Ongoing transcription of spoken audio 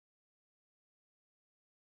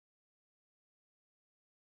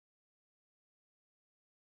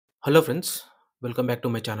Hello friends, welcome back to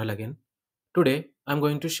my channel again. Today I'm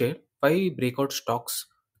going to share 5 breakout stocks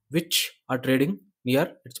which are trading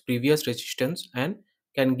near its previous resistance and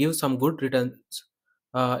can give some good returns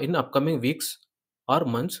in upcoming weeks or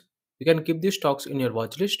months. You can keep these stocks in your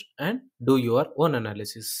watch list and do your own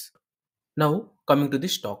analysis. Now coming to the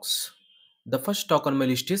stocks. The first stock on my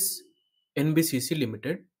list is NBCC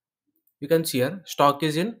Limited. You can see here stock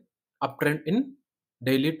is in uptrend in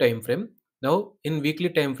daily time frame. Now in weekly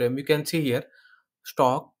time frame you can see here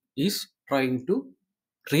stock is trying to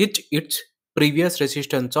reach its previous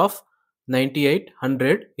resistance of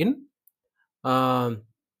 9800 in um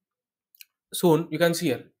soon. You can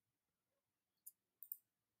see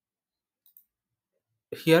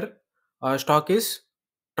here stock is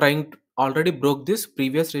trying to already broke this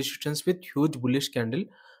previous resistance with huge bullish candle,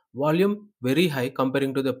 volume very high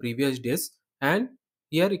comparing to the previous days, and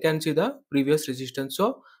here you can see the previous resistance.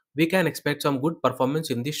 So we can expect some good performance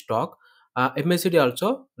in this stock. MACD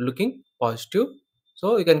also looking positive,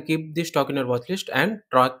 so you can keep this stock in your watch list and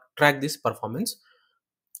track this performance.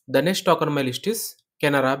 The next stock on my list is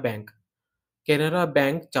Canara Bank. Canara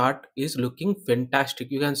Bank chart is looking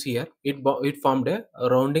fantastic. You can see here it formed a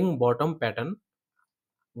rounding bottom pattern.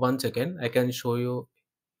 Once again, I can show you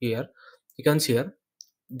here. You can see here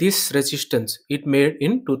this resistance it made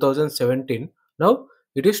in 2017. Now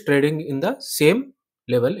it is trading in the same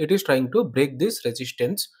level. It is trying to break this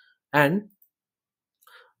resistance, and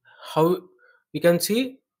how you can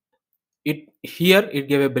see it here it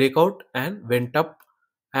gave a breakout and went up,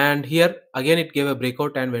 and here again it gave a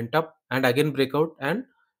breakout and went up, and again breakout and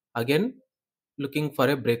again looking for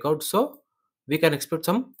a breakout. So we can expect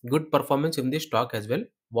some good performance in this stock as well.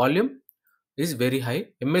 Volume is very high.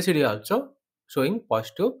 MACD also showing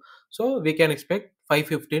positive, so we can expect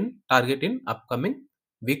 515 target in upcoming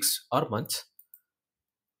weeks or months.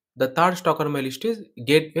 The third stock on my list is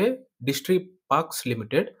Gateway District Parks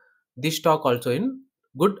Limited. This stock also in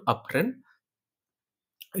good uptrend.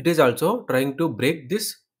 It is also trying to break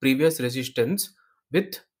this previous resistance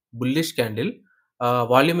with bullish candle.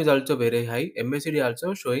 Volume is also very high. MACD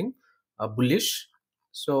also showing bullish.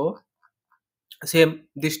 So same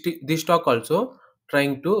this stock also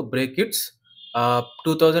trying to break its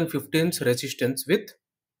 2015's resistance with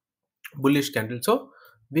bullish candle. So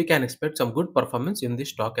we can expect some good performance in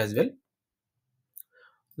this stock as well.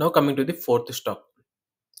 Now coming to the fourth stock.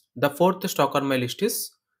 The fourth stock on my list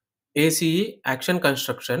is ACE Action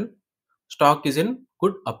Construction. Stock is in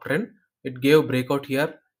good uptrend. It gave breakout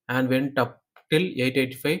here and went up till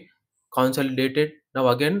 885, consolidated. Now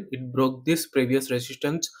again it broke this previous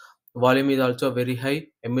resistance. Volume is also very high.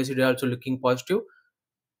 MACD also looking positive,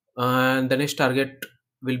 and the next target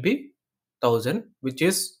will be 1000, which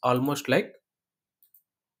is almost like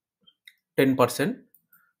 10%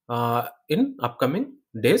 in upcoming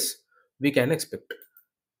days we can expect.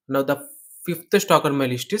 Now the fifth stock on my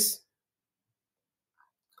list is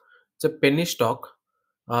it's a penny stock,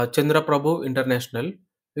 Chandra Prabhu International.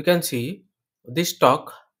 You can see this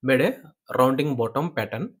stock made a rounding bottom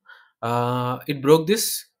pattern. It broke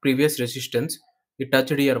this previous resistance. It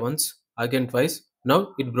touched here once, again twice.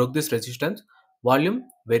 Now it broke this resistance. Volume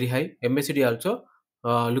very high. MACD also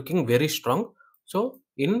looking very strong. So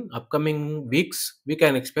in upcoming weeks, we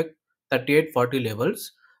can expect 3840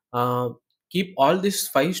 levels. Uh, Keep all these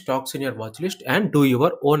 5 stocks in your watch list and do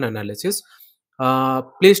your own analysis.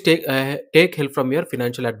 Please take help from your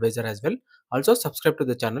financial advisor as well. Also subscribe to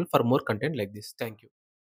the channel for more content like this. Thank you.